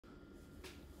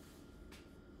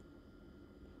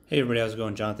Hey everybody, how's it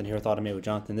going? Jonathan here with Automate with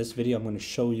Jonathan. In this video, I'm going to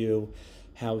show you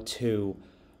how to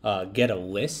get a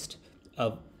list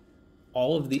of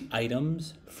all of the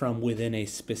items from within a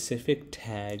specific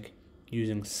tag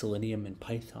using Selenium and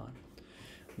Python.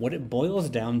 What it boils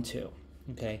down to,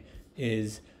 okay,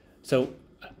 is, so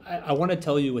I want to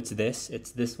tell you it's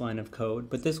this line of code,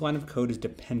 but this line of code is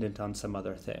dependent on some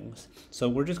other things. So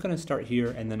we're just going to start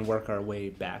here and then work our way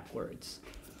backwards.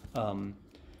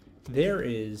 There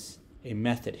is a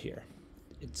method here.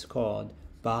 It's called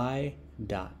by.tagname.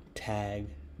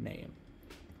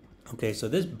 Okay, so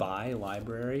this by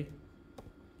library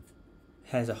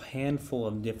has a handful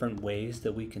of different ways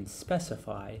that we can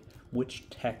specify which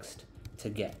text to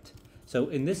get. So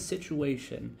in this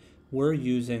situation, we're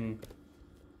using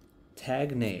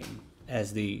tag name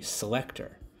as the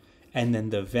selector, and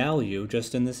then the value,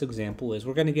 just in this example, is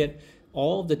we're going to get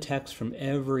all of the text from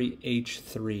every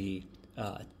H3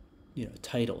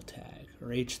 title tag, or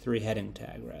H3 heading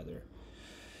tag rather.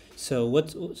 So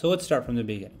let's start from the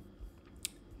beginning.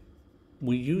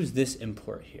 We use this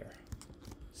import here.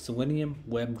 Selenium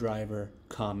WebDriver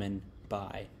common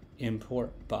by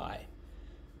import by.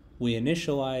 We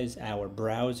initialize our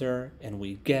browser and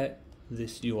we get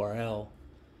this URL.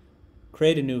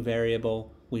 Create a new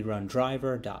variable. We run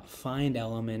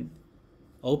driver.findElement,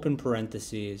 open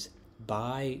parentheses,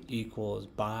 by equals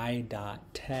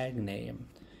by.tagname.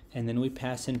 And then we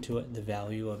pass into it the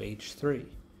value of H3.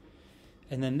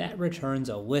 And then that returns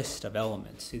a list of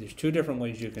elements. See, there's two different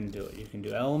ways you can do it. You can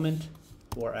do element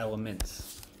or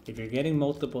elements. If you're getting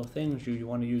multiple things, you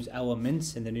want to use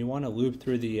elements, and then you want to loop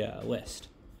through the list.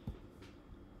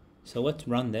 So let's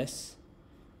run this.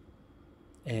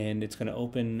 And it's going to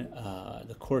open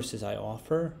the courses I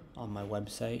offer on my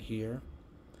website here.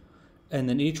 And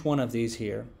then each one of these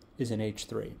here is an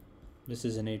H3. This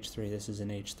is an H3, this is an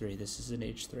H3, this is an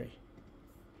H3.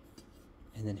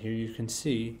 And then here you can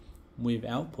see we've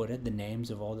outputted the names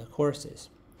of all the courses.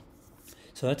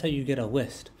 So that's how you get a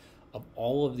list of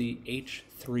all of the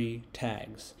H3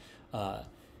 tags.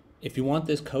 If you want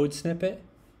this code snippet,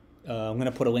 I'm going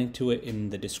to put a link to it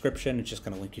in the description. It's just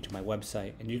going to link you to my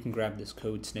website, and you can grab this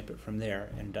code snippet from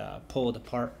there and pull it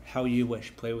apart how you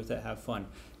wish. Play with it, have fun.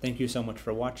 Thank you so much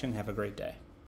for watching. Have a great day.